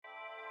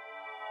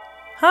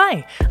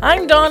Hi,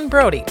 I'm Dawn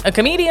Brody, a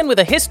comedian with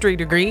a history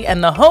degree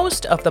and the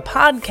host of the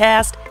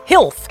podcast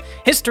HILF,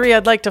 History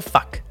I'd Like to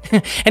Fuck.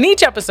 In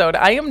each episode,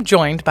 I am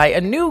joined by a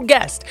new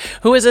guest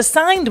who has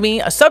assigned me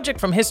a subject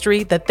from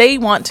history that they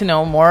want to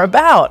know more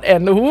about.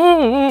 And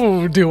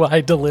ooh, do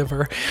I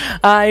deliver.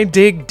 I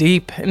dig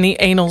deep in the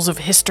annals of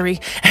history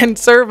and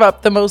serve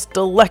up the most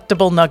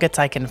delectable nuggets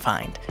I can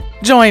find.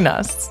 Join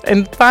us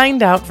and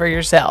find out for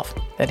yourself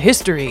that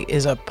history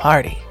is a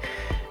party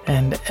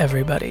and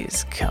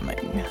everybody's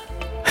coming.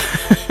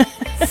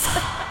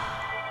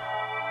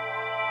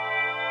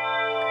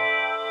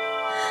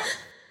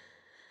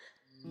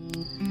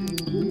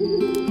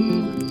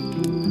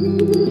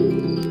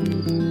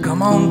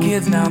 Come on,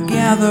 kids, now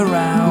gather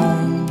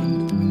round.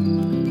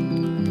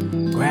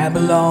 Grab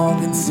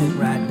along and sit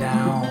right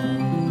down.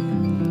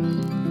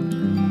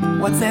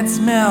 What's that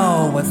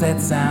smell? What's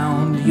that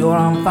sound? You're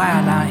on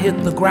fire, now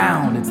hit the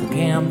ground. It's the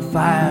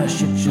Campfire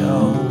Shit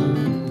Show.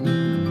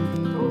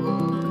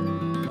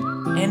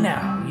 And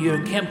now,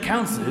 your camp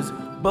counselors,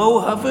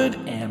 Bo Hufford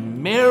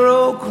and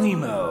Meryl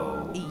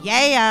Climo.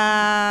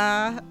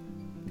 Yeah.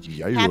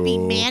 Yeah. Happy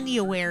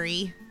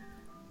Manuary.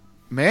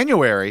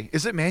 Manuary?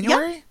 Is it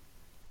Manuary? Yep.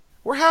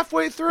 We're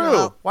halfway through.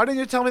 Well, Why didn't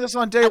you tell me this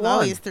on day I'm one?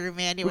 always through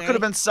Manuary. We could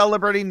have been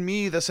celebrating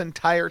me this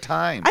entire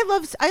time.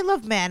 I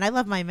love men. I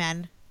love my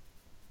men.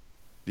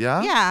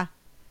 Yeah? Yeah.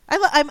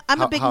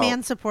 I'm a big how-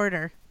 man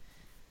supporter.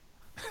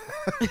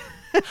 You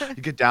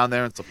get down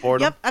there and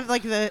support Yep. them? I'm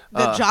like the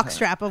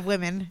jockstrap of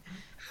women.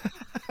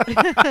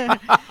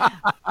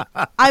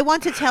 I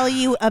want to tell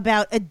you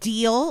about a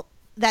deal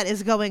that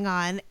is going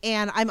on,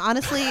 and I'm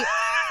honestly,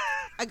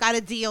 I got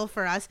a deal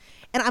for us,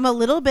 and I'm a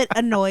little bit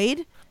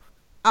annoyed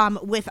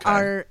with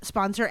our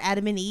sponsor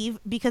Adam and Eve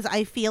because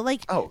I feel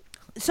like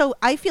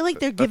I feel like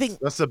they're giving.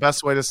 That's the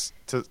best way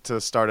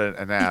to start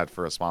an ad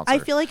for a sponsor. I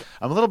feel like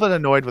I'm a little bit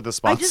annoyed with the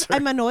sponsor.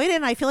 I'm annoyed,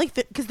 and I feel like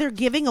because they're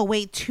giving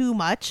away too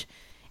much.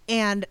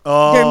 And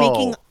they're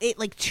making it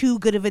like too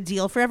good of a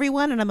deal for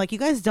everyone. And I'm like, you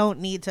guys don't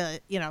need to,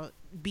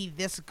 be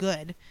this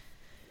good.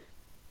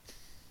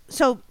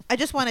 So I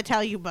just want to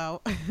tell you,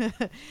 Bo, Yes,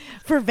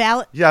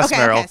 Meryl.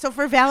 Okay. So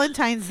for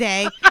Valentine's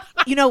Day,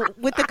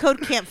 with the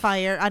code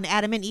Campfire on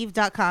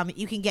adamandeve.com,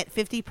 you can get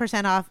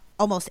 50% off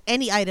almost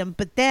any item.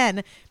 But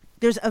then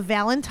there's a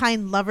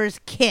Valentine lovers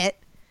kit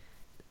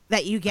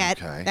that you get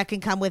that can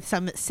come with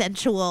some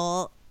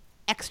sensual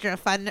extra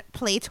fun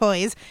play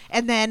toys,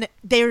 and then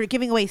they're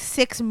giving away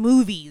 6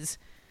 movies.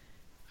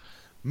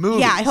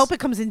 Yeah, I hope it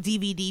comes in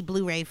DVD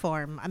Blu-ray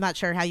form. I'm not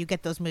sure how you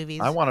get those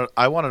movies. I want it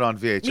on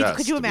VHS.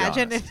 Could you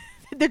imagine?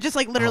 They're just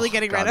like literally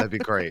getting rid of. That'd be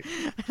great.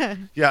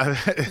 Yeah.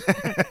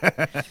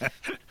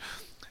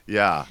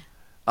 Yeah.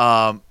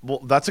 Well,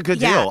 that's a good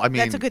deal. I mean,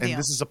 that's a good deal. And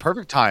this is a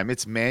perfect time.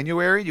 It's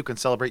Manuary. You can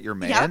celebrate your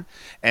man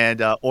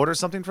and order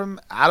something from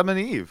Adam and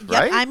Eve,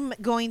 right? I'm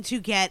going to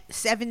get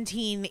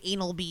 17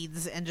 anal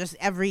beads and just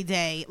every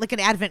day, like an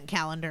advent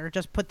calendar,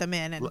 just put them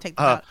in and take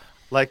them out.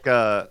 Like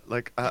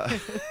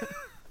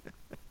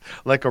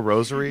a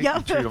rosary. Yep.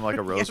 You treat them like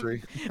a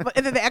rosary.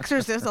 And then the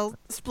Exorcist will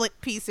split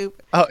pea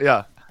soup. Oh,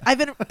 yeah.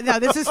 No,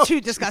 this is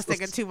too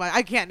disgusting and too much.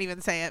 I can't even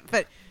say it,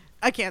 but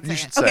I can't say You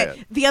should it. say Okay,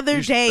 it. the other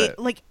You should day, say it.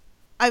 like,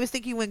 I was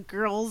thinking when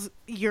girls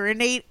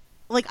urinate,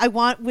 like, I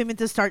want women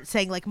to start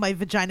saying, like, my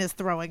vagina's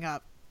throwing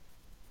up.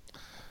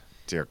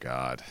 Dear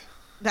God.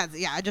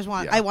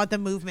 I want the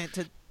movement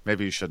to.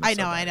 Maybe you shouldn't have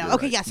said that. I know. You're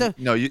Okay, right. yeah, so.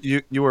 No,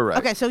 you were right.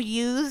 Okay, so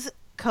use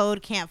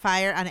code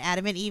Campfire on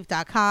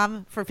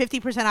adamandeve.com for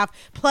 50% off,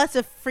 plus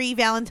a free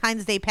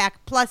Valentine's Day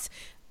pack, plus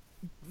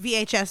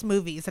VHS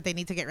movies that they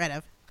need to get rid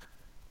of.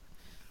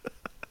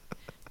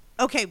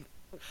 Okay,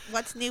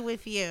 what's new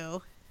with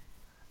you?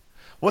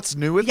 What's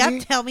new with me?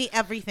 Yep, tell me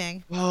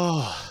everything.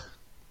 Oh,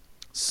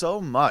 so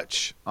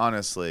much,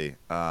 honestly.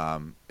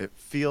 It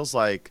feels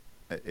like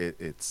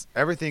it's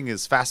everything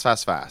is fast.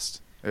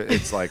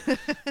 It's like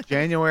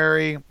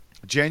January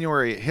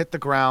hit the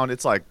ground.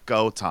 It's like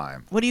go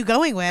time. What are you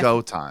going with?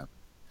 Go time.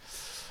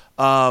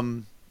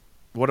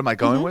 What am I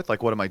going with?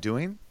 Like, what am I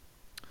doing?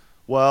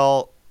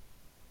 Well,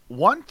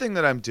 one thing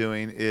that I'm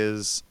doing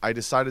is I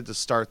decided to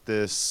start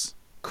this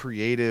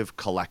creative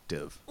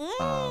collective.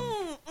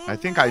 I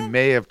think I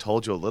may have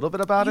told you a little bit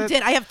about it. You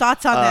did. I have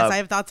thoughts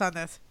on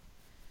this.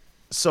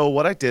 So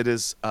what I did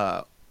is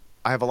I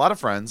have a lot of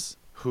friends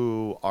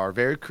who are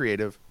very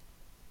creative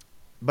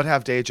but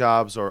have day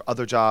jobs or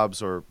other jobs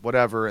or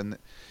whatever, and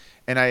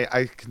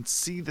I can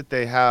see that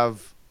they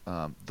have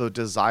the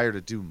desire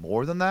to do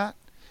more than that,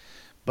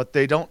 but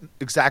they don't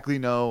exactly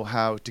know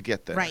how to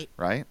get there.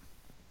 Right?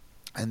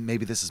 And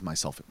maybe this is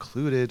myself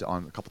included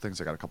on a couple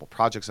things. I got a couple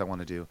projects I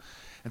want to do.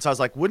 And so I was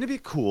like, wouldn't it be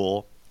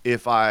cool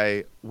if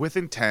I, with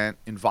intent,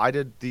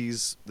 invited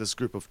this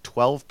group of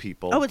 12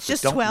 people Oh, it's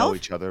just who don't 12? know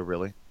each other,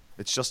 really.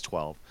 It's just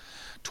 12.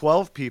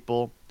 12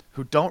 people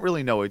who don't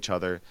really know each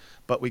other,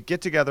 but we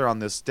get together on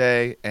this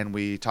day and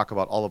we talk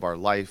about all of our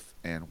life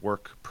and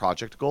work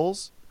project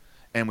goals,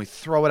 and we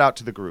throw it out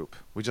to the group.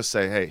 We just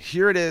say, hey,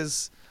 here it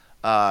is.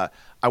 I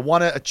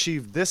want to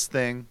achieve this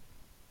thing.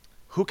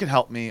 Who can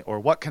help me, or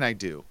what can I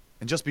do?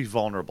 And just be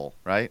vulnerable,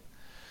 right?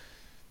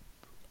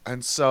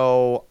 And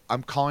so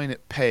I'm calling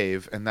it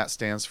PAVE, and that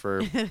stands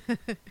for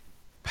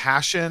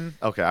passion.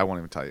 Okay, I won't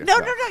even tell you. No.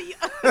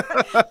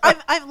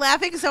 I'm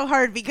laughing so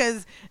hard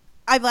because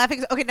I'm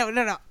laughing. Okay,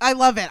 no. I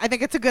love it. I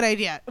think it's a good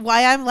idea.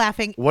 Why I'm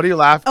laughing. What are you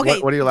laughing? Okay,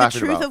 What are you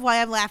laughing the truth about? of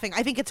why I'm laughing.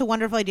 I think it's a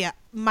wonderful idea.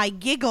 My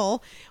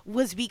giggle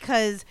was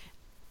because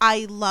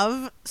I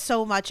love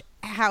so much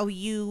how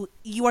you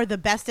are the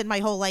best in my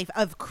whole life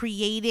of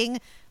creating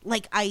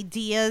like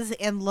ideas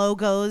and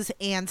logos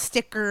and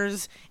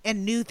stickers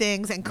and new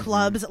things and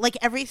clubs. Like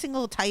every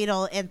single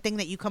title and thing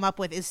that you come up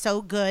with is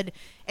so good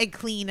and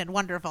clean and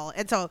wonderful.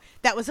 And so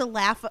that was a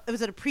laugh. It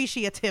was an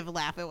appreciative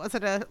laugh. It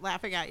wasn't a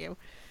laughing at you.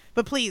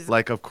 But please.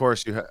 Like, of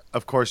course,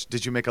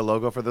 did you make a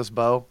logo for this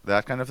bow?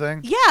 That kind of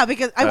thing? Yeah,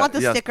 because I want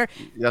the yes, sticker.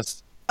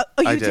 Yes. Oh,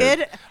 you I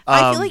did?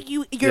 I feel like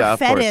your yeah, of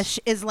course. fetish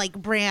is like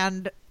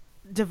brand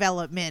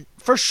development.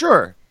 For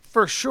sure.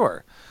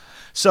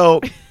 So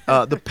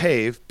the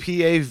PAVE,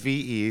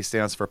 PAVE,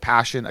 stands for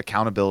passion,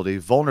 accountability,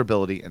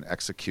 vulnerability, and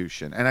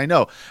execution. And I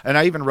know, and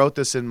I even wrote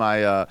this in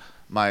my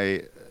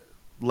my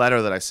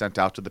letter that I sent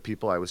out to the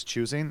people I was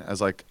choosing,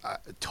 as like, I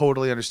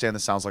totally understand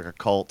this sounds like a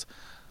cult.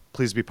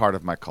 Please be part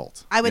of my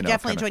cult. I would you know,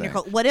 definitely kind of join your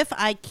thing. cult. What if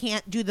I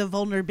can't do the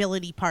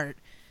vulnerability part,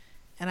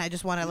 and I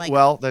just want to like,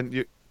 Well, then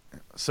you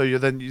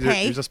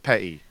Pay? just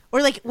pay.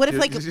 or like, what if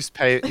like you just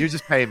pay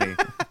me.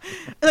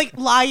 like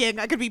lying?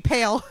 I could be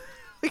pale.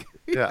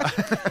 Yeah.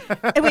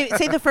 And wait,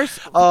 say the first.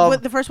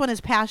 The first one is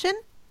passion.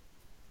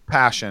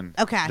 Passion.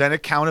 Okay. Then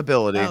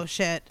accountability, Oh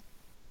shit.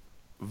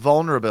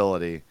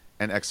 vulnerability,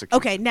 and execution.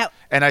 Okay, now.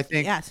 And I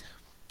think Yes.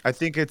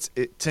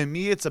 to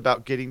me it's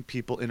about getting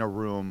people in a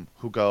room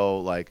who go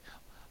like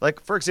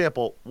for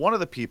example, one of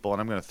the people, and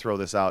I'm going to throw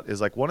this out,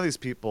 is like one of these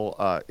people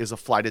is a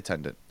flight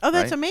attendant. Oh,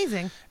 that's right?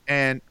 amazing.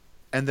 And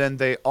then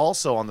they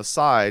also on the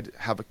side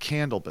have a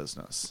candle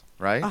business,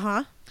 right? Uh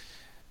huh.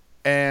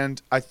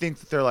 And I think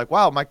that they're like,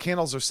 wow, my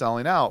candles are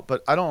selling out,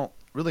 but I don't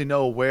really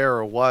know where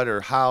or what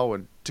or how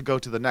and to go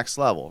to the next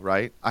level,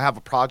 right? I have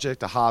a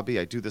project, a hobby,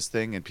 I do this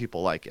thing and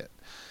people like it.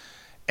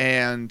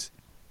 And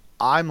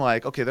I'm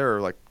like, okay, there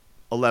are like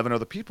 11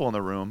 other people in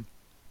the room,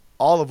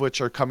 all of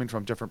which are coming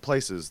from different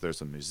places.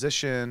 There's a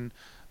musician,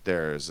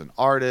 there's an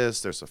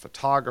artist, there's a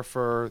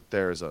photographer,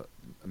 there's a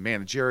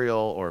managerial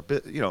or a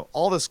bit,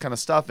 all this kind of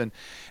stuff. And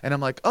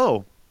I'm like,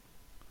 oh,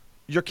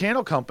 your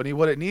candle company,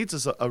 what it needs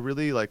is a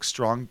really like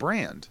strong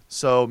brand.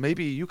 So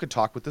maybe you could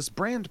talk with this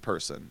brand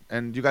person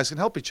and you guys can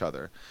help each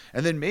other.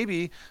 And then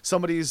maybe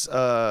somebody's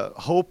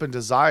hope and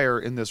desire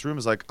in this room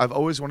is like, I've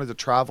always wanted to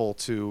travel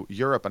to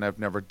Europe and I've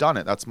never done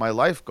it. That's my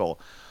life goal.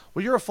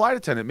 Well, you're a flight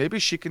attendant. Maybe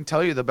she can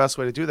tell you the best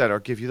way to do that or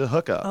give you the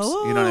hookups.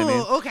 Oh, you know what I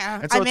mean? okay.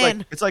 And so I'm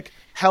in. it's like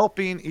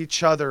helping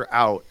each other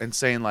out and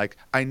saying like,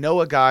 I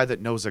know a guy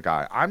that knows a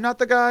guy. I'm not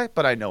the guy,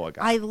 but I know a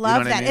guy. I love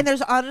what that. I mean? And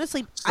there's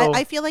honestly, So-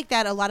 I feel like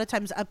that a lot of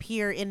times up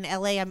here in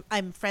LA,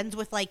 I'm friends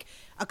with like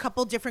a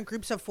couple different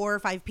groups of 4 or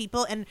 5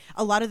 people. And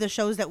a lot of the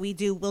shows that we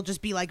do will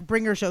just be like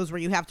bringer shows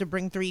where you have to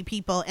bring 3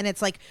 people. And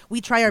it's like,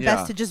 we try our Yeah.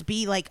 best to just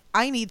be like,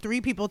 I need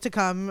 3 people to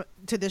come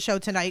to the show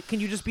tonight. Can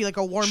you just be like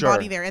a warm Sure.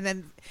 body there?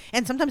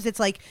 And sometimes it's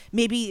like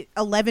maybe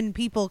 11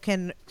 people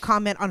can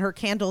comment on her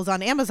candles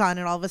on Amazon.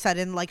 And all of a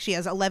sudden like she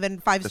has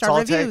 11 5-star all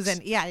it reviews. takes.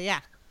 And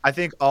yeah. I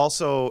think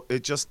also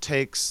it just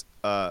takes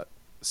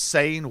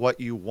saying what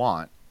you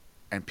want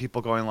and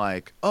people going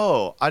like,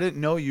 oh, I didn't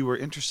know you were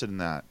interested in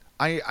that.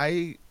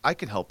 I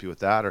can help you with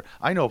that, or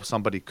I know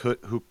somebody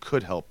who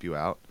could help you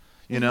out.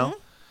 You know,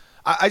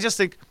 I just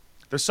think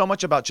there's so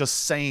much about just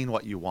saying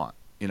what you want,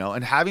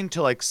 and having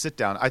to like sit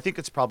down. I think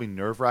it's probably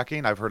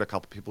nerve-wracking. I've heard a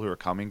couple people who are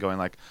coming going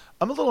like,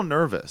 I'm a little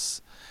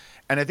nervous,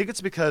 and I think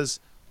it's because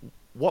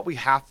what we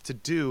have to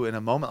do in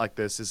a moment like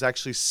this is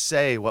actually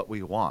say what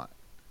we want.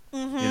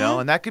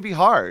 And that could be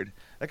hard.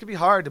 That could be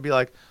hard to be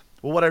like,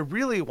 well, what I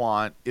really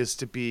want is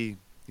to be,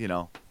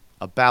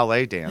 a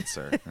ballet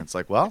dancer. And it's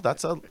like, well,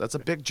 that's a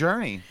big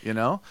journey,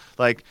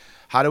 Like,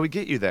 how do we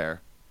get you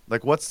there?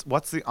 Like, what's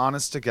the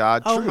honest to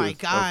God Oh truth my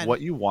God. of what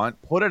you want?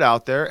 Put it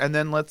out there, and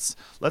then let's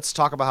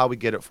talk about how we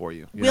get it for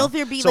you. you Will know?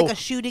 there be So- like a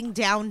shooting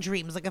down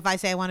dreams? Like if I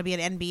say I want to be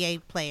an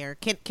NBA player,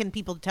 can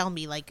people tell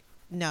me like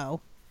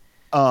no?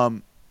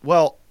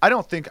 Well, I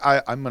don't think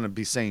I'm going to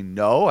be saying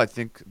no. I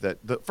think that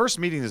the first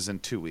meeting is in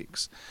 2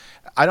 weeks.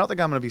 I don't think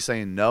I'm going to be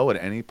saying no at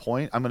any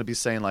point. I'm going to be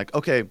saying like,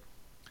 okay,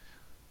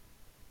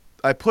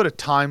 I put a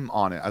time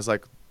on it. I was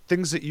like,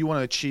 things that you want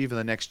to achieve in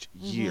the next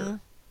year.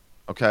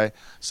 Okay.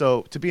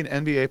 So to be an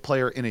NBA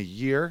player in a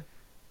year,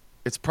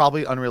 it's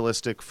probably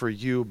unrealistic for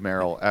you,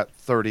 Meryl, at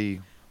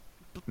 39.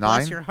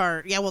 Bless your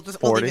heart. Yeah, we'll leave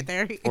 40, it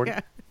there. 40. Yeah.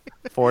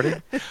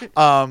 40.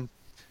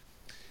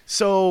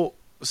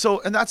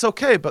 So, and that's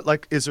okay. But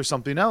like, is there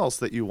something else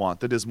that you want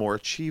that is more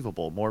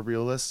achievable, more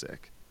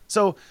realistic?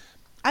 So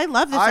I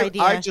love this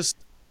idea.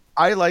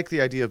 I like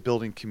the idea of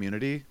building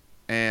community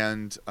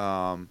and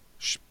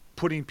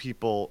putting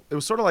people. It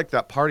was sort of like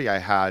that party I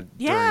had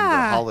during the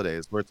Yeah.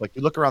 holidays where it's like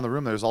you look around the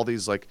room, there's all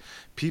these like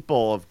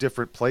people of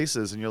different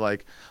places, and you're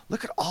like,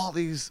 look at all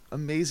these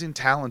amazing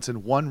talents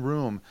in one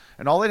room,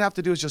 and all they'd have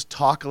to do is just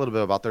talk a little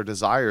bit about their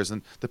desires,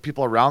 and the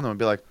people around them would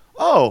be like,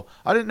 oh,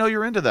 I didn't know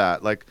you're into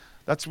that. Like,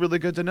 that's really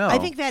good to know. I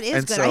think that is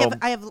And good. so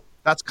I have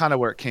that's kind of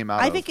where it came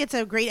out I of. think it's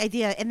a great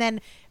idea. And then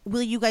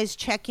will you guys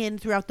check in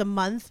throughout the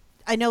month?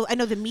 I know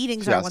the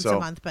meetings are once a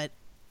month, but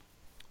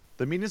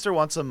the meetings are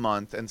once a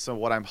month, and so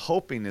what I'm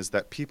hoping is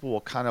that people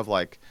will kind of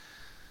like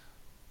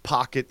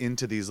pocket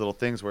into these little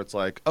things where it's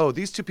like, oh,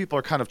 these two people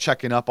are kind of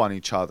checking up on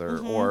each other,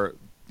 or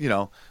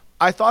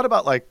I thought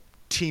about like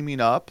teaming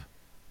up,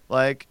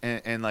 like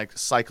and like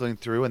cycling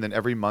through, and then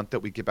every month that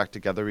we get back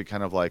together, we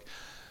kind of like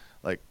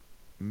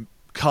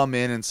come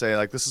in and say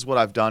like, this is what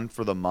I've done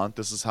for the month,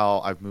 this is how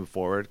I've moved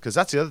forward, because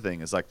that's the other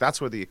thing is like that's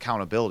where the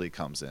accountability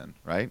comes in,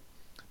 right?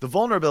 The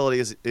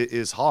vulnerability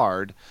is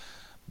hard,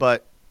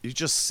 but you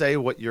just say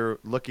what you're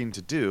looking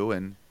to do,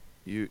 and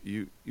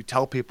you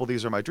tell people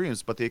these are my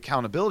dreams, but the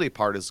accountability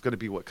part is going to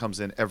be what comes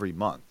in every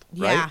month,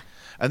 right? Yeah.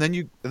 And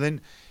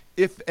then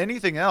if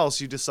anything else,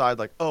 you decide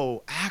like,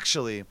 oh,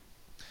 actually,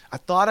 I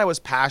thought I was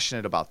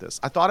passionate about this.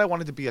 I thought I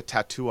wanted to be a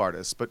tattoo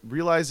artist, but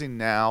realizing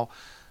now,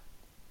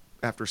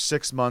 after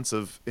 6 months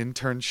of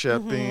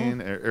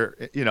internshiping or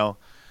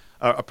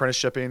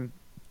apprenticeshipping,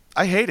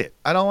 I hate it.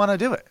 I don't want to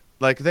do it.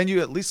 Like, then you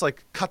at least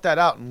like cut that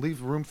out and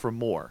leave room for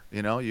more.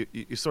 You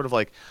sort of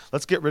like,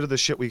 let's get rid of the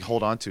shit we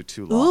hold on to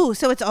too long. ooh,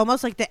 so it's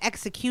almost like the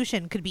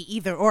execution could be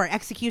either or.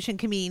 Execution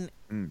can mean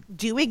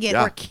doing it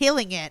Yeah. or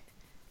killing it.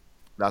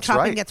 That's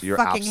chopping right. its You're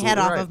fucking head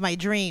absolutely off right. of my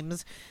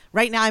dreams.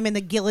 Right now I'm in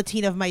the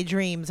guillotine of my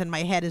dreams and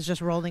my head is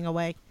just rolling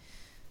away.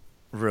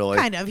 Really?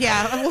 Kind of,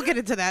 yeah. We'll get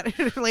into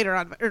that later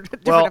on. Or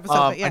different Well, episode,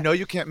 but yeah. I know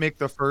you can't make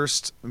the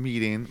first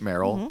meeting,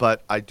 Meryl,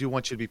 but I do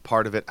want you to be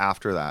part of it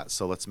after that.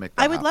 So let's make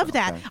that I would happen, love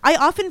that. okay? I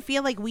often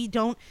feel like we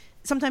don't.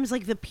 Sometimes,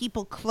 like the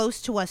people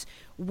close to us,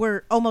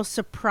 we're almost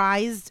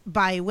surprised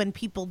by when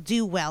people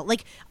do well.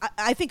 Like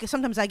I think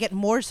sometimes I get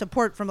more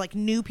support from like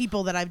new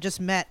people that I've just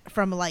met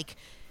from like,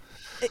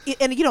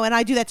 and and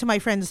I do that to my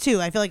friends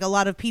too. I feel like a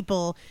lot of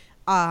people.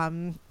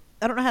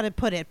 I don't know how to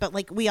put it, but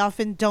like we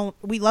often don't.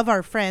 We love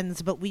our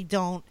friends, but we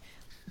don't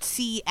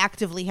see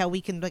actively how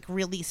we can like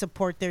really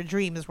support their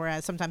dreams.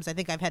 Whereas sometimes I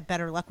think I've had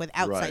better luck with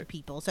outside Right.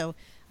 people. So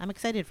I'm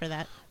excited for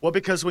that. Well,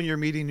 because when you're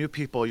meeting new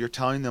people, you're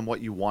telling them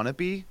what you want to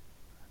be,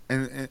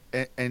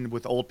 and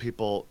with old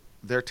people,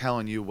 they're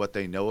telling you what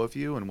they know of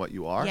you and what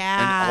you are.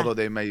 Yeah. And although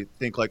they may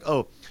think like,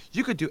 oh,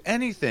 you could do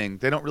anything,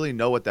 they don't really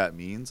know what that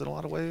means in a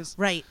lot of ways.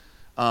 Right.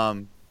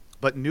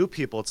 But new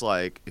people, it's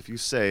like if you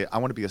say, I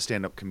want to be a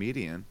stand-up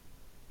comedian,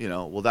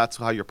 well, that's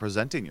how you're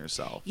presenting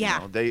yourself.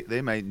 Yeah.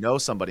 They may know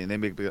somebody and they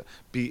may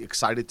be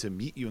excited to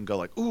meet you and go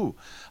like, ooh,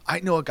 I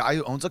know a guy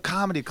who owns a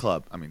comedy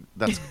club. I mean,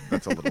 that's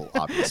a little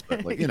obvious,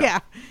 but like, Yeah.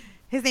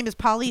 His name is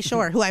Pauly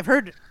Shore, who I've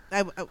heard.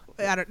 I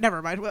don't.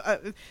 Never mind.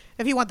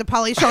 If you want the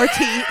Pauly Shore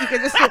tea, you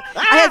can just.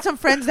 I had some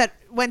friends that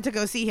went to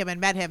go see him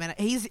and met him, and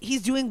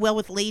he's doing well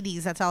with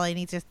ladies. That's all I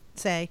need to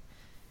say.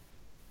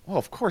 Well,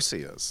 of course he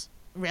is.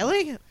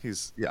 Really?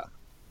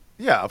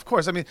 Yeah, of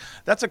course. I mean,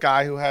 that's a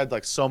guy who had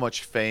like so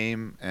much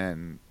fame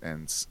and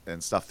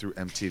stuff through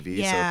MTV.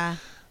 Yeah.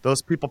 So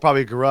those people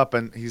probably grew up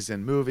and he's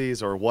in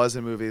movies or was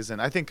in movies.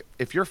 And I think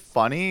if you're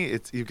funny,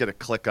 you get a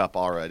click up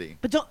already.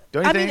 But Don't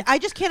you I think? mean, I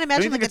just can't Don't you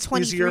imagine like think a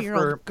it's easier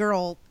 23-year-old for-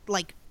 girl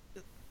like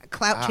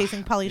clout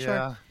chasing Pauly Shore.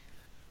 Yeah.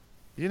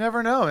 You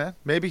never know, man.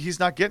 Maybe he's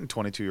not getting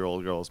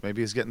 22-year-old girls.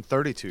 Maybe he's getting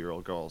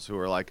 32-year-old girls who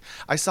are like,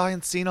 I saw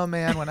Encino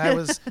Man when I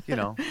was,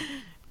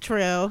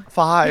 True.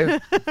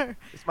 5.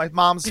 It's my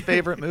mom's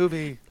favorite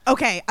movie.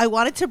 Okay, I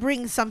wanted to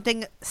bring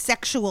something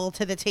sexual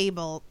to the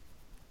table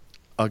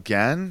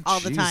Again? all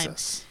the time.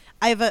 Jesus.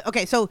 I have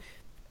so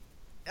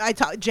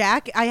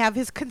Jack, I have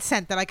his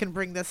consent that I can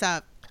bring this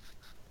up.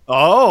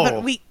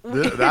 Oh,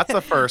 But that's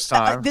the first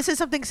time. This is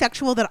something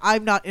sexual that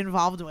I'm not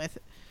involved with.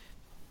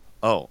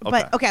 Oh, okay.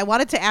 But okay, I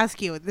wanted to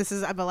ask you.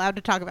 I'm allowed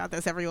to talk about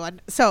this,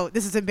 everyone. So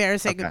this is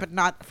embarrassing, Okay. but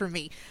not for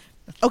me.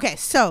 Okay,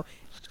 so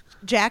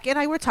Jack and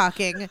I were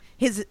talking.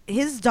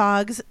 His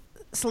dogs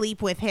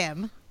sleep with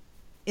him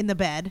in the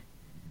bed,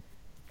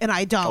 and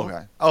I don't.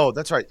 Okay. Oh,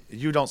 that's right.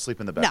 You don't sleep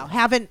in the bed. No,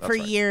 haven't That's for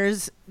right.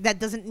 years. That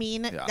doesn't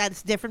mean Yeah.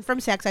 that's different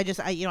from sex. I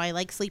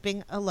like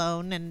sleeping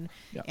alone and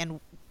Yeah. and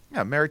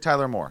Yeah, Mary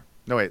Tyler Moore.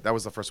 No, wait, that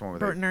was the first one where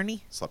Bert they and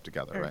Ernie. slept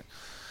together, Or- right?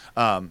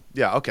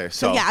 Yeah. Okay.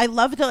 So yeah, I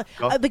love the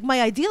Go. like. My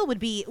ideal would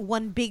be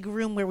one big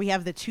room where we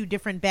have the two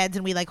different beds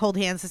and we like hold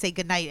hands to say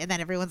goodnight, and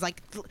then everyone's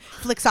like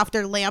flicks off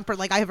their lamp, or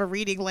like I have a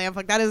reading lamp.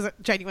 Like that is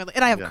genuinely,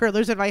 and I have Yeah.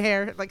 curlers in my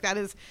hair. Like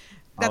that's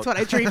Oh. what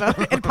I dream of.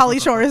 And Pauly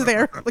Shore is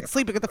there, like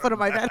sleeping at the foot of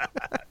my bed.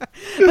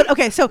 But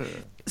okay, so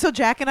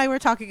Jack and I were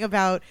talking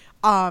about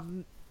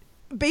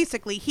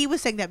basically he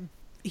was saying that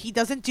he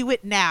doesn't do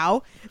it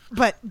now,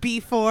 but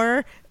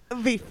before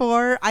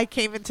I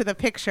came into the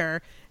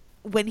picture,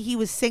 when he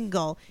was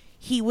single,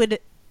 he would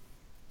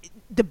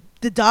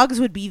the dogs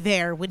would be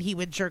there when he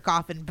would jerk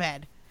off in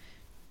bed.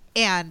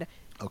 And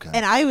Okay.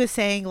 and I was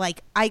saying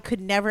like I could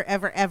never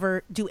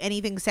ever do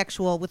anything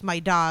sexual with my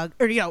dog,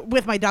 or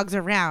with my dogs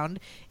around.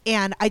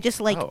 And I just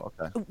like Oh,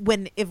 okay.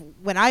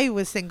 when I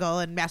was single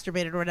and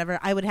masturbated or whatever,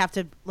 I would have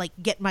to like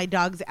get my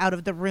dogs out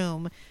of the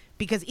room,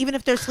 because even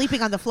if they're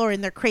sleeping on the floor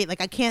in their crate,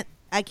 like I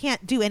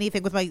can't do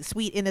anything with my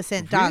sweet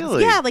innocent dogs.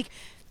 Really? Yeah, like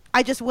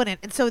I just wouldn't.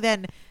 And so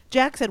then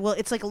Jack said, well,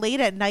 it's like late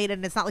at night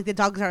and it's not like the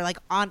dogs are like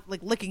on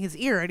like licking his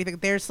ear or anything.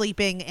 They're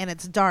sleeping and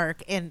it's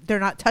dark and they're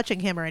not touching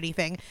him or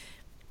anything.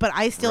 But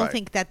I still Right.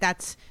 think that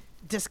that's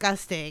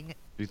disgusting.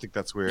 Do you think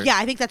that's weird? Yeah,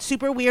 I think that's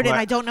super weird, Well,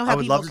 and I don't know I how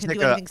would people love to can take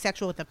do a- anything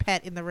sexual with a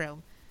pet in the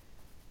room.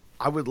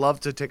 I would love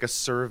to take a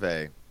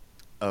survey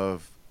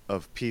of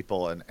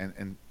people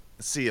and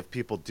see if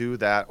people do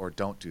that or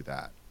don't do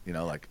that. You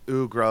know, like,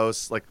 ooh,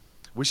 gross. Like,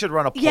 we should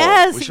run a poll.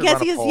 Yes, we should yes,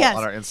 run a yes, poll yes.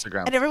 on our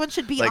Instagram. And everyone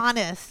should be Like,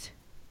 honest.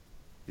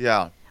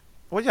 Yeah.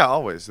 Well, yeah,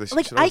 always. They should,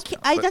 Like should always be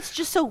honest, but- that's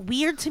just so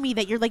weird to me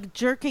that you're like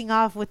jerking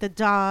off with the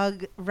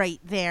dog right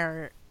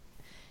there.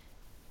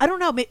 I don't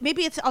know.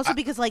 Maybe it's also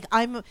because like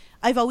I've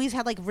always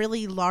had like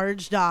really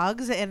large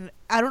dogs, and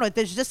I don't know.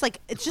 There's just like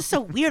it's just so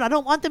weird. I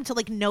don't want them to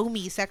like know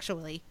me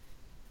sexually.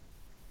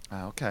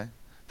 Okay.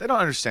 They don't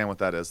understand what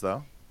that is,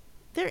 though.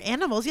 They're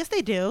animals. Yes,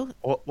 they do.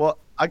 Well,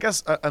 I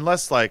guess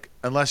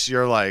unless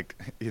you're like,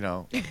 you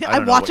know, I don't I'm know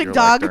what watching you're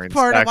dog like during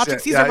porn. I'm sex. watching Yeah,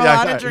 Cesar yeah, Millan.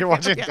 yeah. and You're drinking-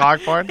 watching yeah.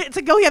 dog porn. It's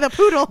like, oh yeah, the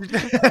poodle.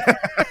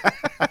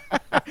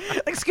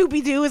 Like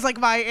Scooby Doo is like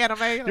my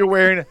anime. You're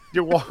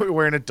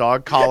wearing a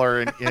dog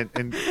collar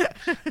and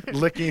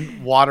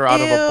licking water out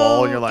of a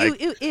bowl, and you're like,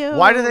 ew, ew.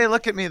 why do they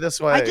look at me this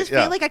way? I just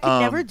Yeah. feel like I could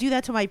never do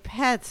that to my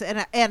pets,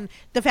 and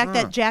the fact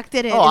that Jack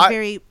did it is Oh,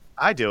 very.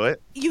 I do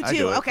it. You I do?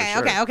 do it, for Okay,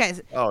 sure. okay.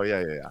 Oh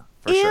yeah.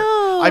 For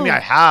sure. I mean, Ew. I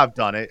have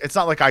done it. It's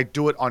not like I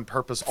do it on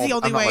purpose. It's the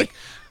only I'm not way.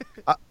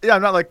 like,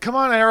 I'm not like, come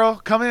on, Arrow,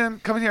 come in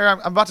here. I'm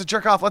about to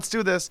jerk off. Let's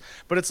do this.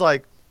 But it's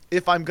like,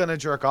 if I'm gonna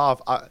jerk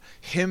off,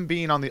 him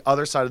being on the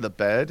other side of the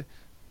bed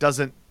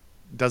doesn't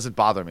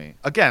bother me.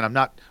 Again, I'm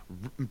not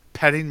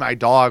petting my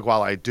dog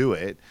while I do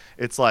it.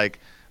 It's like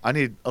I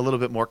need a little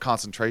bit more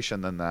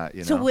concentration than that.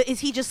 You know. So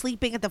is he just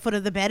sleeping at the foot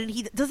of the bed,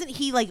 and doesn't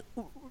he like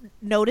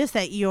notice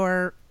that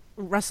you're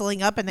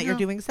rustling up and that you're No.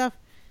 doing stuff?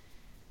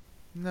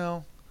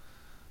 No,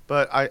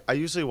 but I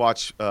usually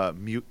watch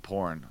mute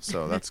porn,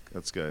 so that's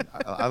good.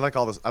 I like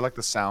all this. I like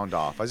the sound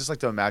off. I just like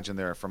to imagine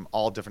they're from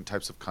all different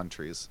types of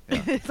countries.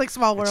 Yeah. It's like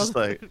Small It's World. just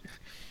like,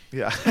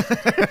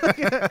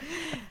 yeah.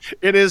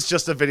 It is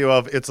just a video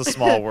of It's a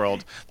Small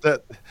World.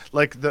 The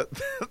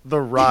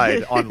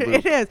ride on loop.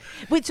 It is.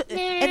 Wait, so,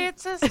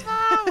 it's a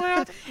small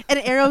world. And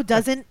Arrow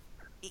doesn't.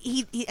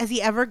 He has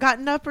he ever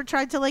gotten up or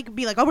tried to like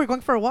be like, oh, we're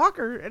going for a walk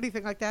or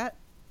anything like that?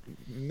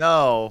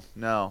 No.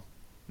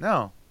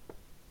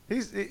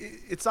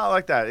 It's not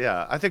like that.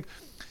 Yeah, I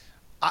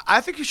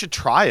think you should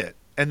try it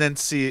and then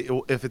see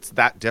if it's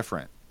that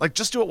different. Like,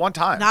 just do it one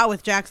time. Not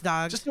with Jack's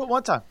dog. Just do it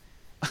one time.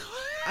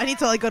 I need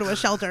to like go to a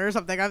shelter or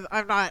something.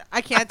 I'm not.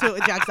 I can't do it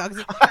with Jack's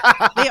dogs.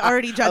 They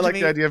already judge I like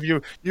me. the idea of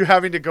you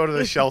having to go to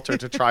the shelter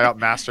to try out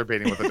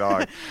masturbating with a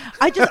dog.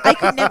 I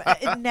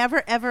could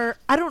never ever.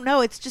 I don't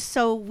know. It's just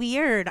so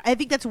weird. I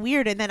think that's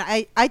weird. And then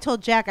I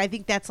told Jack I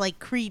think that's like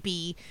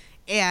creepy,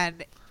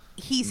 and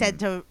he said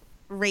to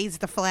raise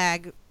the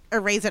flag or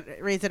raise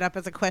it up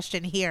as a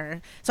question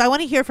here. So I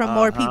want to hear from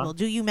more people.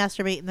 Do you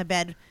masturbate in the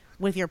bed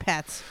with your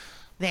pets?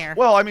 There.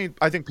 Well, I mean,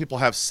 I think people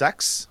have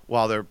sex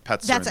while their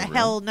pets That's are a in the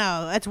hell room.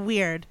 no. That's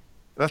weird.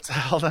 That's a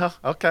hell no.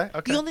 Okay.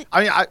 The only-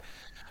 I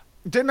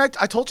mean,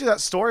 I told you that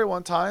story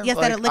one time. Yes,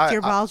 that it licked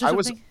your balls or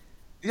something.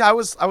 I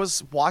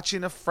was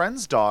watching a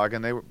friend's dog,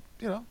 and they were,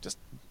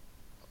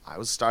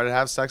 started to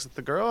have sex with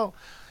the girl,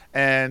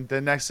 and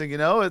the next thing you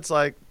know, it's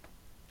like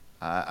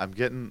I'm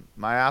getting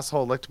my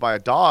asshole licked by a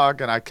dog,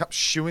 and I kept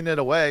shooing it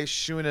away,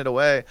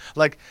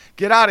 like,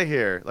 get out of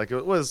here. Like,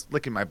 it was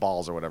licking my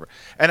balls or whatever.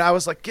 And I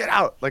was like, get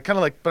out. Like, kind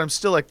of like, but I'm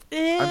still like,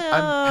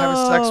 I'm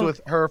having sex Ew.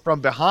 with her from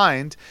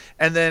behind,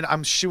 and then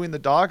I'm shooing the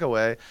dog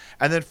away.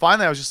 And then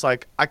finally I was just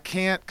like, I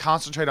can't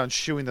concentrate on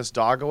shooing this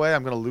dog away.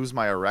 I'm going to lose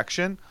my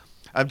erection.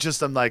 I'm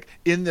like,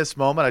 in this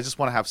moment, I just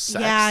want to have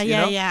sex. Yeah, you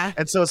yeah, know? yeah.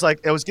 And so it's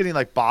like, I was getting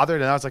like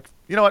bothered, and I was like,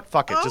 you know what?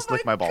 Fuck it. Oh Just my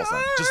lick my balls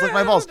then. Just lick God.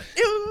 my balls.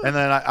 Ew. And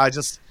then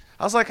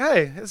I was like,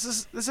 hey,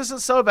 this isn't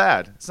so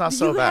bad. It's not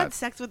so you bad. had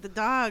sex with the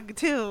dog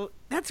too.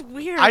 That's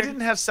weird. I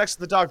didn't have sex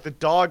with the dog. The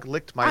dog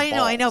licked my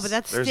balls. I know, but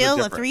that's There's still a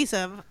difference.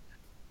 threesome.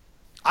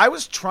 I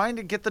was trying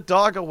to get the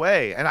dog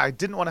away, and I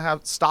didn't want to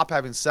stop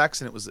having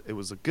sex, and it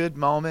was a good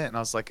moment, and I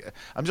was like,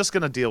 I'm just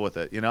gonna deal with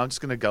it, I'm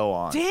just gonna go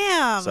on.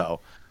 Damn.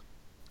 So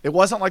it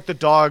wasn't like the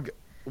dog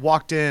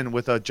walked in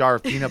with a jar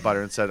of peanut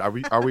butter and said,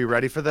 "Are we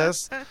ready for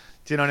this?"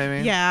 Do you know what I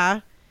mean? Yeah.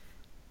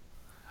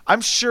 I'm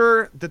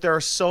sure that there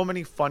are so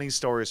many funny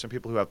stories from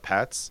people who have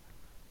pets,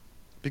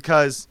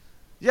 because,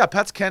 yeah,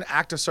 pets can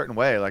act a certain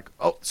way, like,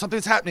 oh,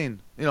 something's happening,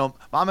 mom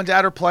and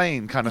dad are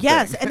playing, kind of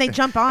Yes, thing. and they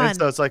jump on. And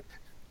so it's like,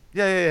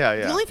 yeah.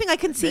 The only thing I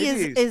can see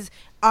Maybe- is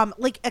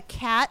like a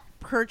cat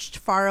perched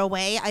far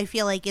away. I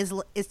feel like is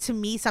to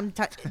me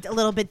a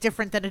little bit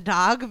different than a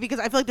dog, because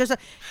I feel like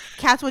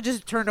cats would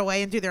just turn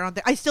away and do their own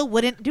thing. I still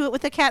wouldn't do it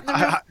with a cat in the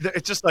room.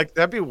 It's just like,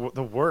 that'd be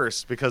the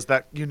worst, because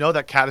that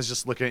cat is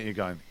just looking at you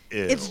going,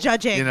 ew. It's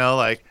judging.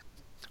 Like,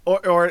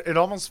 or it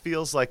almost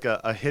feels like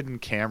a hidden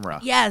camera.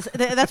 Yes,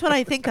 that's what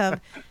I think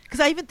of. Because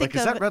I even think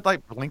Like, is of that red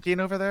light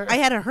blinking over there? I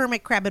had a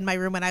hermit crab in my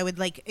room when I would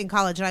in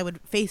college, and I would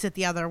face it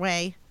the other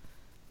way.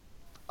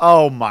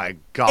 Oh my It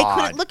God.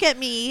 couldn't look at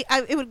me.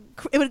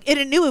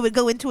 It knew it would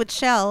go into its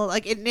shell.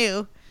 Like it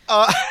knew.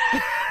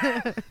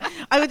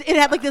 It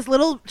had like this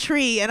little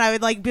tree, and I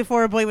would like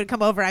before a boy would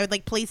come over, I would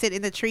like place it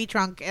in the tree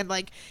trunk, and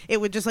like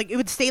it would just like it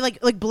would stay like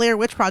Blair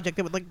Witch Project.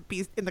 It would like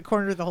be in the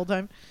corner the whole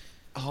time.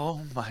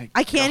 Oh my God.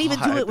 I can't even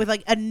do it with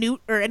like a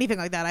newt or anything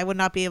like that. I would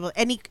not be able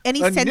any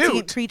sentient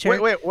newt? creature.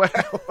 Wait.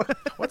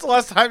 When's the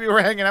last time you were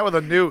hanging out with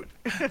a newt?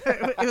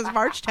 It was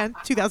March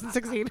 10th,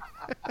 2016.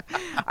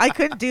 I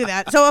couldn't do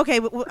that. So okay,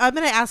 I'm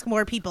gonna ask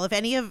more people. If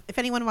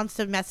anyone wants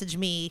to message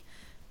me.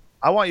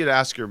 I want you to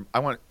ask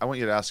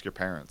your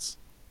parents.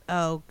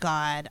 Oh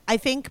God, I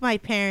think my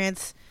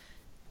parents,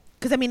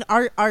 because I mean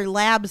our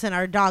labs and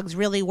our dogs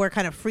really were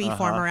kind of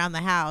freeform around the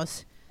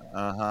house.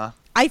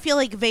 I feel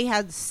like they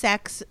had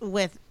sex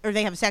with, or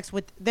they have sex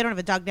with. They don't have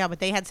a dog now, but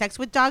they had sex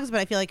with dogs. But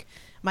I feel like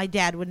my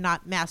dad would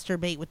not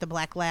masturbate with the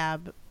black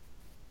lab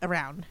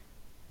around.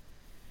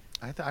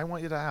 I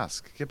want you to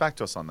ask. Get back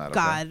to us on that.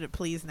 God, okay?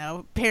 Please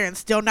no.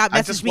 Parents, do not I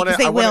message just me wanna- because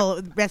they I wanna-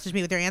 will message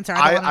me with their answer.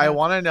 I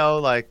want to know,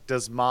 like,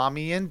 does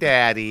mommy and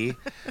daddy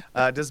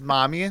let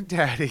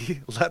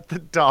the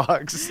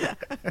dogs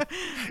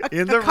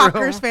in the Cocker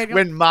room Spaniel.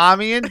 when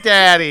mommy and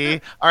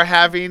daddy are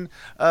having,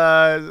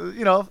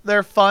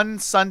 their fun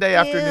Sunday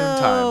afternoon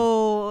time?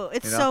 Ew,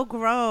 it's You know? so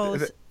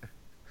gross.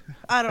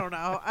 I don't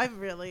know. I'm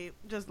really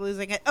just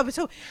losing it.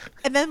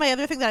 And then my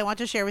other thing that I want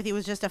to share with you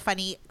was just a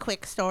funny,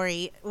 quick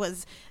story.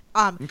 Was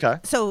Okay.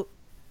 So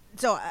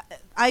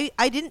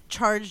I didn't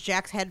charge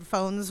Jack's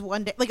headphones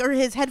one day, or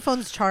his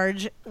headphones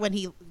charge when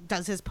he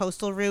does his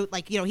postal route.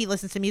 Like, he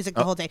listens to music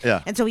the whole day,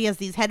 yeah. and so he has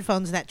these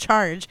headphones that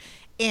charge.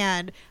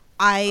 And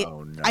I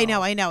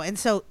know. And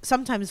so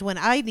sometimes when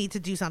I need to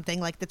do something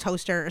like the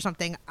toaster or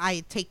something,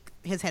 I take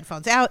his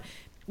headphones out.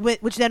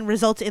 Which then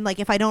results in, like,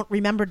 if I don't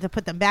remember to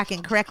put them back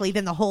in correctly,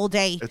 then the whole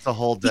day It's a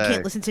whole day. he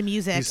can't listen to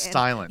music. He's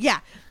silent.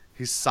 Yeah.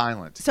 He's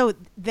silent. So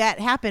that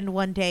happened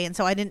one day, and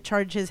so I didn't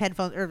charge his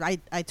headphones, or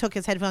I took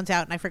his headphones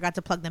out and I forgot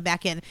to plug them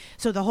back in.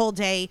 So the whole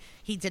day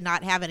he did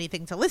not have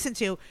anything to listen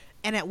to.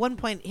 And at one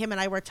point, him and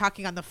I were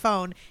talking on the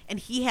phone, and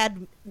he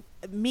had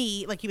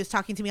me, like, he was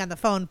talking to me on the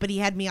phone, but he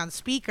had me on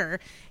speaker,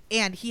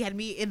 and he had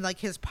me in, like,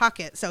 his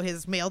pocket, so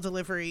his mail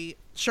delivery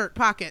shirt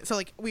pocket. So,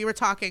 like, we were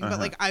talking, but,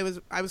 like, I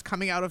was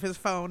coming out of his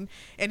phone,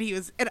 and he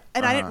was, and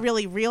I didn't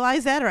really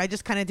realize that, or I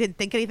just kind of didn't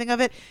think anything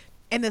of it.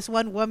 And this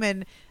one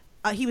woman,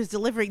 he was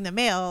delivering the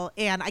mail,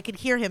 and I could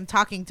hear him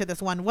talking to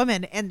this one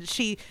woman, and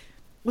she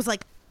was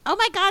like, "Oh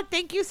my God,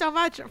 thank you so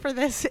much for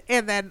this."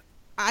 And then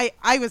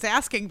I was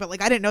asking, but,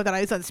 like, I didn't know that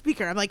I was on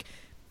speaker. I'm like,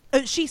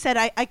 she said,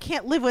 I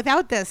can't live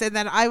without this. And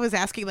then I was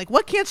asking, like,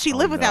 what can't she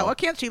live without? What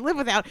can't she live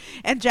without?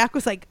 And Jack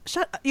was like,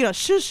 shush,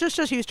 shush,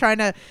 shush. He was trying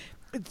to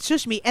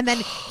shush me. And then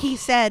he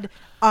said,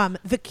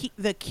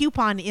 the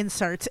coupon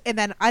inserts. And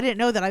then I didn't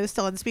know that I was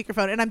still on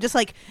speakerphone. And I'm just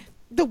like,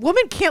 the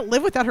woman can't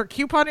live without her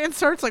coupon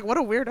inserts? Like, what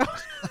a weirdo.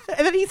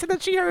 And then he said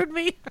that she heard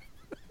me.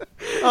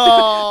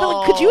 Oh.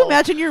 Like, could you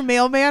imagine your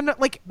mailman,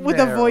 like, with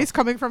a No. voice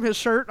coming from his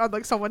shirt on,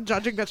 like, someone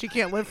judging that she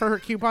can't live for her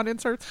coupon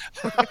inserts?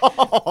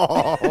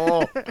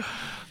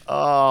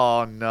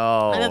 Oh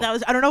no. I thought that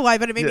was, I don't know why,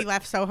 but it made me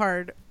laugh so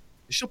hard.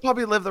 She'll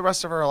probably live the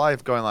rest of her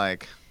life going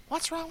like,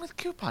 what's wrong with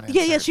coupon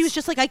inserts? Yeah, she was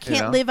just like, I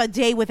can't live a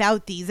day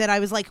without these. And I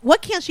was like,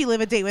 what can't she live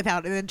a day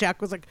without? And then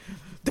Jack was like,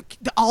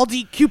 the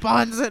Aldi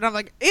coupons. And I'm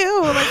like,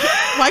 ew, like,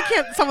 why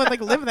can't someone,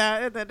 like, live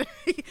that? And then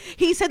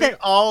he said that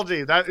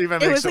Aldi, that even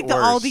makes it was like the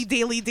worse. Aldi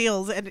daily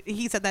deals. And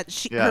he said that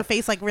her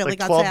face, like, really like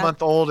got sad.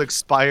 12-month-old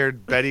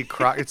expired Betty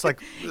Crocker. It's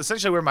like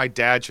essentially where my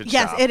dad should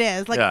Yes, shop. it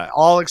is. Like, yeah,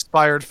 all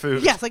expired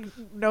food. yes, like,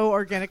 no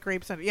organic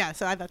grapes. And yeah,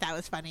 so I thought that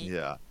was funny.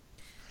 Yeah.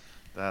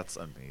 That's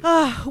amazing.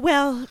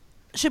 Well,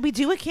 should we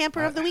do a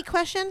camper of the week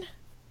question?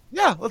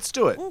 Yeah, let's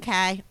do it.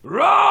 Okay.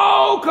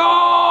 Roll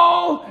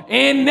call!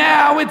 And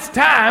now it's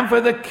time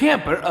for the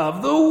camper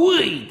of the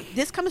week.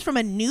 This comes from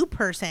a new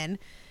person,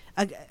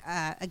 a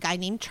guy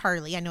named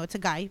Charlie. I know it's a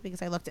guy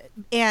because I looked at it.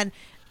 And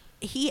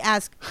he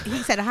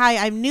said, "Hi,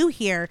 I'm new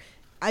here.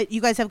 You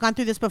guys have gone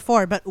through this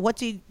before, but what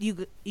do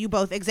you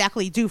both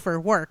exactly do for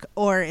work?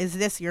 Or is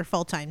this your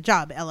full-time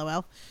job?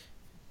 LOL."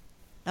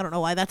 I don't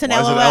know why that's an Why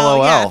is LOL. it LOL?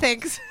 Yeah,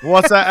 thanks.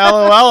 What's that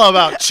LOL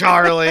about,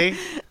 Charlie?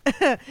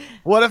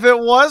 What if it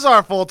was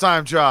our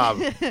full-time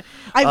job?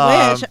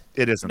 I wish.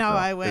 It isn't. No, though.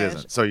 I wish. It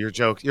isn't. So your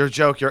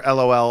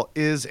LOL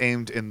is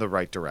aimed in the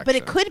right direction. But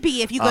it could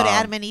be if you go to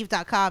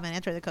adamandeve.com and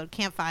enter the code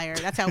campfire.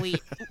 That's how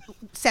we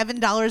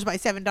 $7 by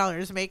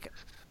 $7 make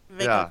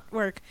Yeah. it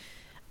work.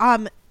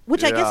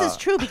 Which I guess Yeah. is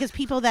true because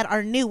people that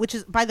are new, which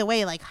is, by the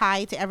way, like,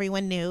 hi to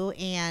everyone new,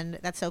 and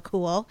that's so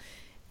cool.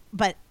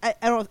 But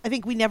I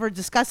think we never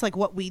discuss, like,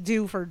 what we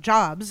do for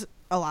jobs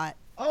a lot.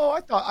 Oh,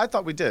 I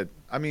thought we did.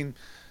 I mean,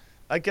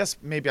 I guess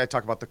maybe I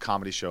talk about the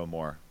comedy show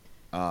more.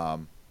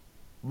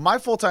 My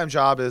full-time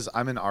job is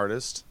I'm an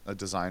artist, a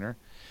designer,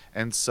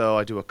 and so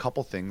I do a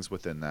couple things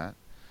within that.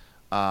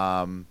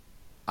 I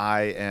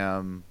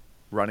am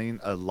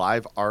running a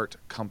live art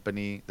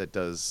company that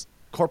does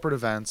corporate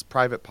events,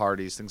 private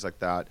parties, things like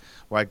that,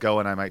 where I go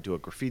and I might do a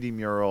graffiti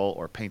mural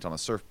or paint on a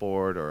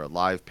surfboard or a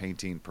live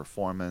painting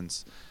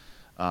performance.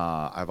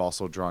 I've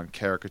also drawn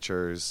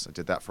caricatures. I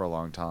did that for a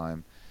long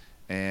time.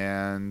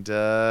 And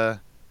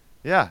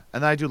yeah,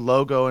 and then I do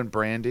logo and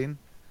branding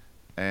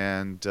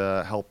and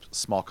help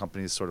small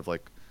companies sort of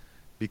like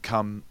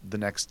become the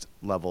next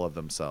level of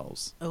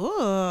themselves.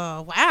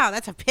 Oh, wow,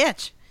 that's a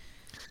pitch.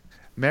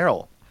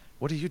 Meryl,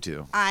 what do you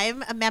do?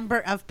 I'm a member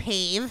of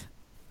PAVE.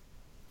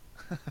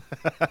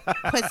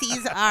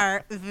 Pussies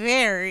are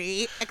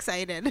very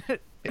excited.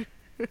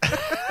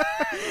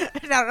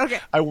 No, okay.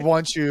 I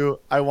want you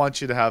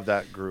to have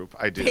that group.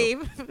 I do.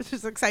 PAVE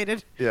is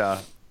excited.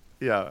 Yeah.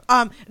 Yeah.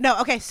 No,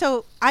 okay.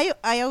 So I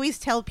always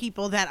tell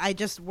people that I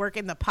just work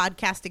in the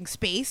podcasting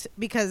space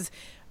because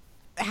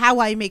how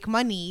I make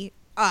money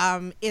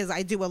is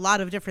I do a lot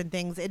of different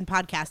things in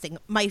podcasting.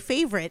 My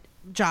favorite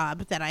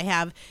job that I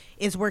have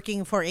is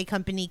working for a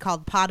company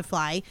called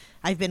Podfly.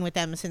 I've been with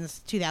them since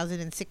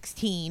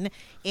 2016,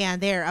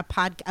 and they're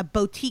a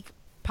boutique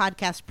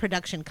podcast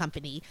production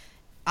company.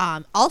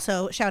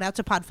 Also, shout out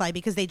to Podfly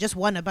because they just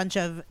won a bunch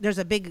of. There's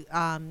a big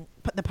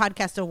the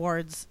podcast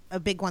awards.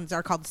 Big ones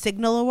are called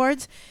Signal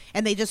Awards,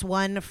 and they just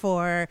won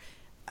for.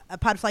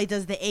 Podfly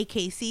does the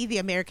AKC, the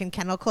American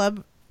Kennel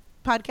Club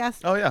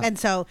podcast. Oh yeah, and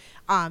so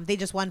they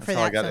just won for That's that.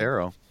 how I got so.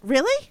 Arrow.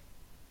 Really?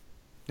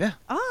 Yeah.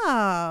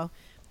 Oh,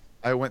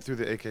 I went through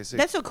the AKC.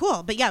 that's so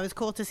cool. But yeah, it was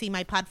cool to see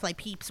my Podfly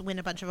peeps win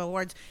a bunch of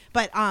awards.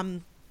 But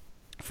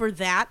for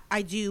that,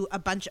 I do a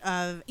bunch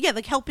of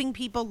like helping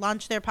people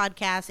launch their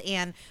podcasts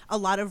and a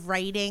lot of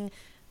writing,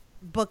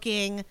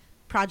 booking,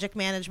 project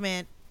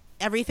management,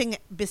 everything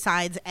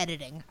besides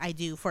editing. I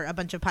do for a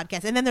bunch of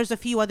podcasts, and then there's a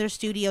few other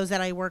studios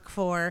that I work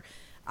for.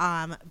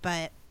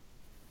 But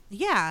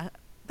yeah,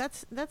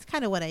 that's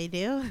kind of what I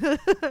do.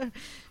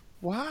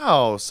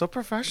 Wow, so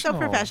professional. So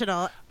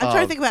professional. I'm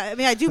trying to think about. I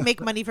mean, I do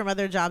make money from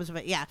other jobs,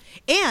 but yeah.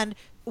 And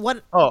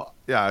one. Oh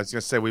yeah, I was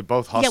gonna say we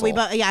both hustle.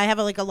 Yeah, I have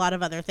like a lot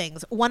of other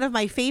things. One of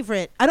my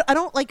favorite. I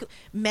don't like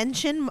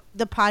mention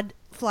the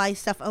Podfly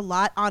stuff a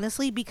lot,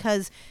 honestly,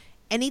 because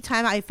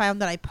anytime I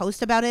found that I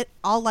post about it,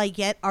 all I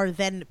get are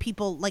then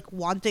people like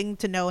wanting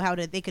to know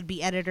they could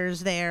be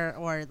editors there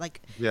or like.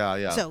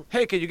 Yeah. So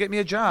hey, can you get me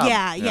a job?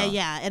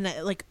 Yeah. And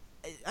like,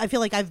 I feel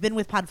like I've been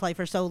with Podfly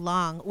for so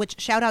long, which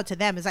shout out to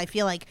them, is I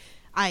feel like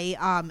I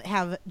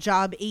have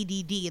job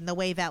ADD in the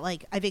way that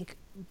like I think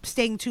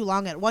staying too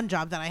long at one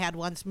job that I had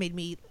once made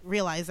me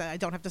realize that I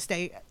don't have to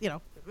stay,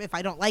 if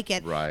I don't like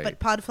it. Right.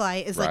 But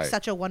Podfly is like Right.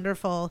 such a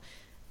wonderful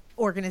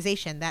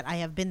organization that I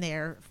have been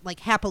there like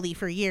happily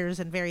for years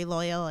and very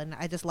loyal, and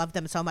I just love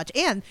them so much.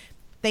 And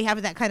they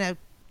have that kind of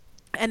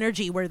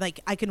energy where like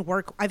I can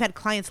work. I've had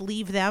clients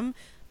leave them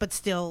but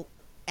still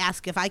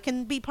ask if I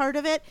can be part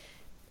of it.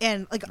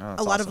 And like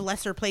that's a lot of awesome.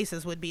 lesser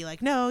places would be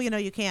like, no,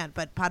 you can't.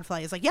 But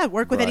Podfly is like, yeah,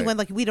 work with Right. anyone.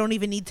 Like we don't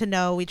even need to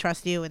know. We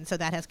trust you. And so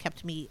that has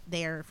kept me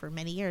there for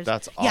many years.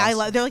 That's Yeah, I awesome.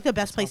 love. They're like the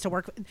best place to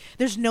work.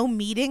 There's no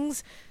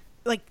meetings,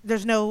 like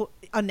there's no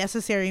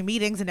unnecessary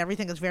meetings, and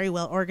everything is very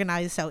well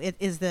organized. So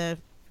it's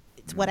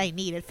what I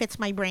need. It fits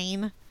my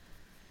brain.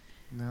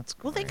 That's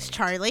great. Well, thanks,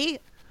 Charlie.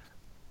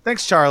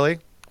 Thanks, Charlie.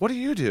 What do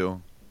you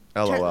do?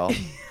 LOL.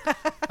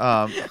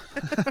 Aw.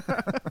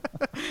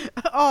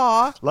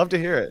 Love to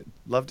hear it.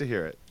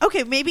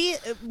 Okay, maybe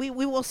we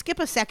will skip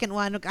a second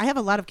one. I have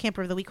a lot of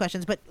Camper of the Week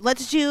questions, but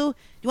let's do.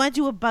 You want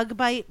to do a bug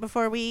bite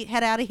before we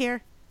head out of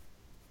here?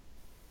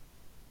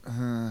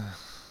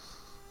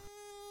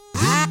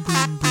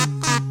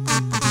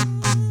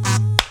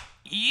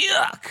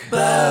 Yuck.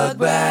 Bug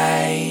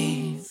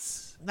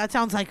bites. That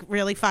sounds like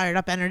really fired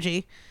up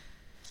energy.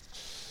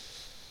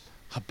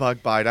 A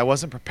bug bite. I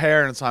wasn't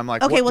prepared, and so I'm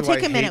like, Okay, what we'll do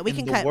take I a minute. hate We in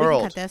can the cut.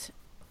 world? We can cut this.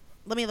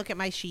 Let me look at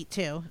my sheet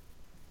too.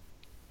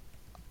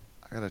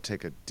 I gotta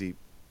take a deep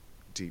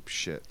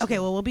shit. Okay,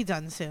 well we'll be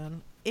done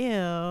soon.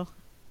 Ew.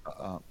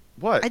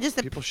 What? I just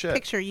people shit.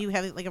 picture you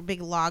having like a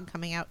big log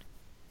coming out.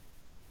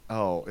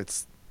 Oh,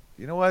 it's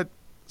you know what?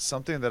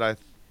 Something that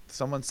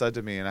someone said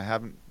to me, and I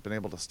haven't been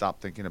able to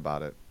stop thinking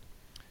about it,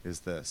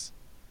 is this.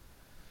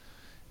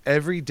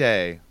 Every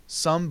day,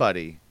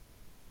 somebody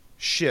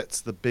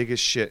shits the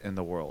biggest shit in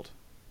the world.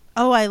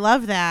 Oh, I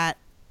love that.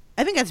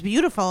 I think that's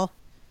beautiful.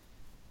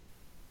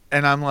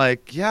 And I'm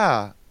like,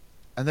 yeah.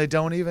 And they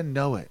don't even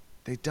know it.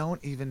 They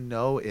don't even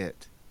know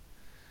it.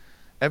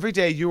 Every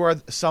day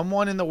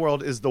someone in the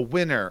world is the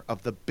winner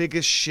of the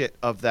biggest shit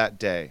of that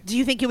day. Do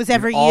you think it was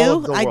ever all you?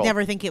 of the I'd world.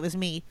 never think it was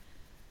me.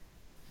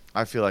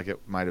 I feel like it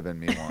might have been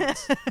me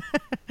once.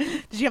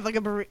 Did you have like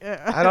a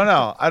I don't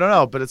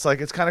know, but it's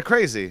like it's kind of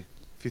crazy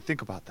if you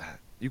think about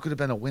that. You could have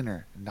been a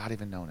winner and not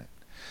even known it.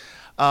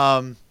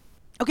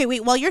 Okay,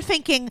 wait. While you're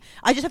thinking,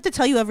 I just have to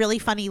tell you a really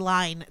funny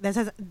line that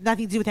has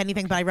nothing to do with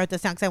anything, but I wrote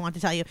this down because I want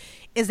to tell you.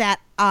 Is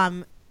that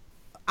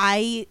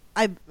I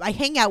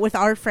hang out with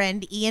our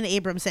friend Ian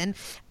Abramson.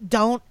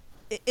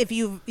 If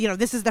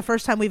this is the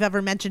first time we've ever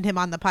mentioned him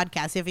on the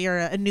podcast. If you're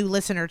a new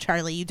listener,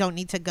 Charlie, you don't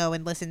need to go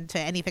and listen to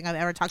anything I've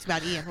ever talked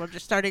about Ian. We're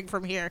just starting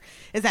from here.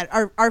 Is that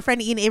our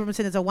friend Ian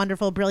Abramson is a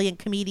wonderful, brilliant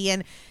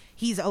comedian.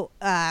 He's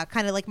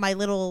kind of like my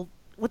little.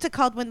 What's it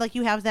called when like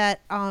you have that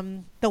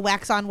the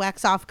wax on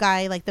wax off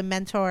guy, like the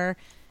mentor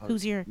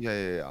Who's your?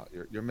 Yeah.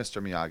 You're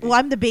Mr. Miyagi. Well,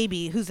 I'm the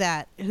baby. Who's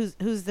that? Who's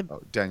the?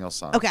 Oh, Daniel's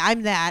son. Okay,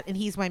 I'm that, and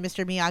he's my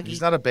Mr. Miyagi.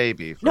 He's not a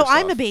baby. No, first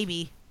I'm off. the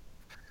baby.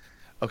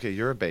 Okay,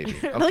 you're a baby.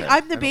 Okay. Like I'm the I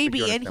don't think baby,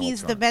 you and understand he's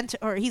what's the going mentor.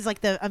 Or he's like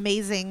the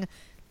amazing.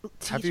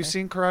 Teacher. Have you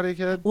seen Karate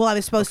Kid? Well, I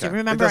was supposed to. Okay. It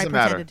Remember, I doesn't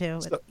matter.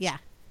 pretended to. So- Yeah.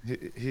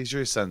 He's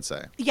your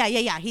sensei.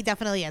 Yeah. He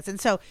definitely is, and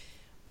so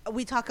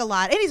we talk a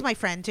lot. And he's my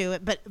friend too.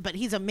 But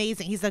he's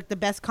amazing. He's like the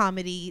best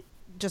comedy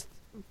just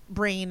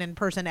brain and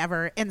person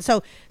ever. And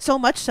so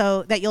much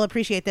so that you'll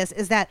appreciate this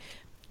is that.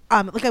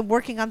 Like I'm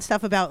working on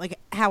stuff about like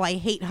how I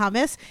hate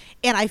hummus,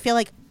 and I feel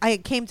like I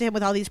came to him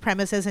with all these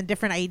premises and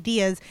different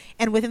ideas,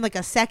 and within like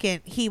a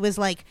second he was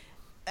like,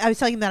 I was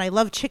telling him that I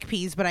love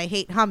chickpeas but I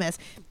hate hummus,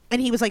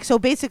 and he was like, so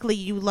basically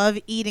you love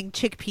eating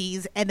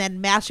chickpeas and then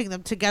mashing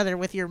them together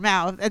with your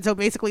mouth, and so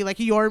basically like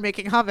you're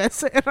making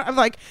hummus. And I'm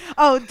like,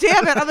 oh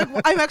damn it, I'm like,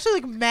 I'm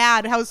actually like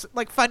mad how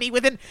like funny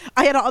within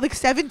I had all like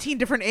 17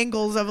 different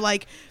angles of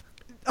like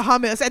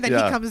hummus, and then he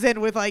comes in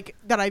with like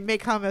that I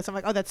make hummus. I'm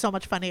like, oh, that's so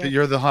much funnier.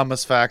 You're the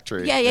hummus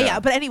factory. Yeah.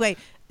 But anyway,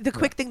 the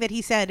quick thing that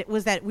he said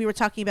was that we were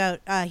talking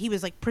about he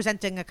was like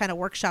presenting a kind of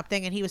workshop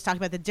thing, and he was talking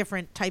about the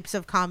different types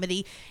of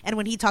comedy. And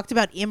when he talked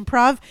about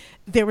improv,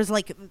 there was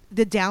like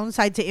the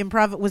downside to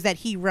improv was that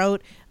he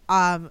wrote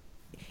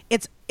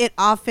it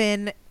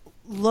often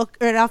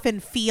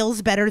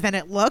feels better than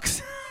it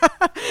looks.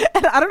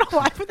 And I don't know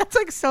why, but that's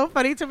like so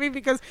funny to me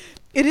because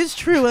it is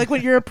true. Like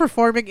when you're a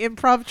performing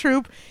improv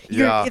troupe,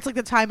 it's like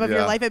the time of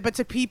your life. But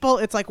to people,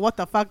 it's like, what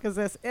the fuck is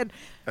this? And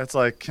it's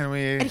like, can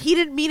we? And he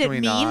didn't mean it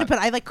mean, not? but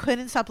I like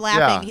couldn't stop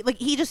laughing. Yeah.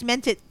 He just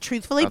meant it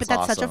truthfully, but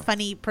that's such a awesome.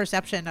 funny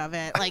perception of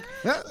it. Like,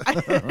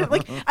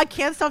 I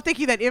can't stop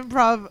thinking that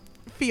improv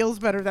feels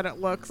better than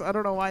it looks. I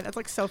don't know why. That's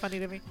like so funny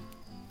to me.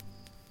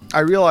 I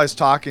realize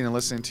talking and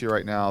listening to you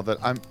right now that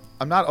I'm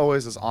not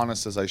always as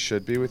honest as I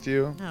should be with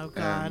you. Oh,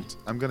 God. And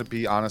I'm gonna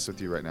be honest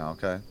with you right now,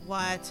 okay?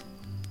 What?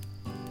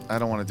 I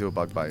don't want to do a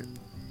bug bite.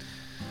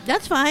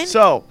 That's fine.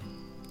 So,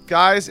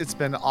 guys, it's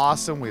been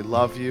awesome. We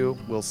love you.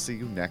 We'll see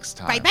you next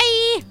time.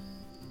 Bye.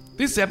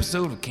 This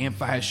episode of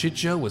Campfire Shit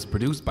Show was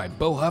produced by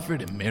Bo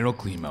Hufford and Meryl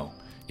Climo.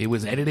 It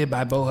was edited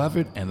by Bo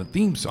Hufford, and the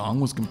theme song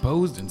was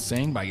composed and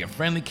sang by your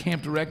friendly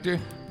camp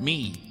director,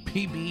 me,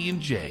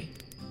 PB&J.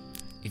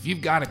 If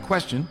you've got a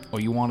question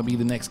or you want to be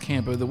the next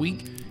camper of the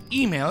week,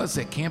 email us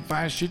at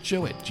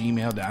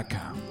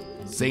campfireshitshow@gmail.com.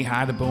 Say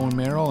hi to Bo and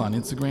Meryl on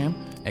Instagram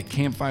at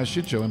Campfire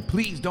Shit Show, and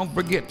please don't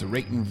forget to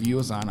rate and review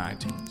us on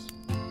iTunes.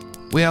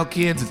 Well,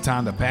 kids, it's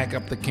time to pack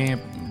up the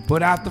camp and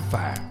put out the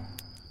fire.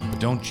 But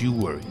don't you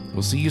worry,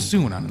 we'll see you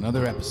soon on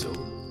another episode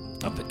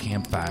of the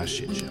Campfire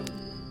Shit Show.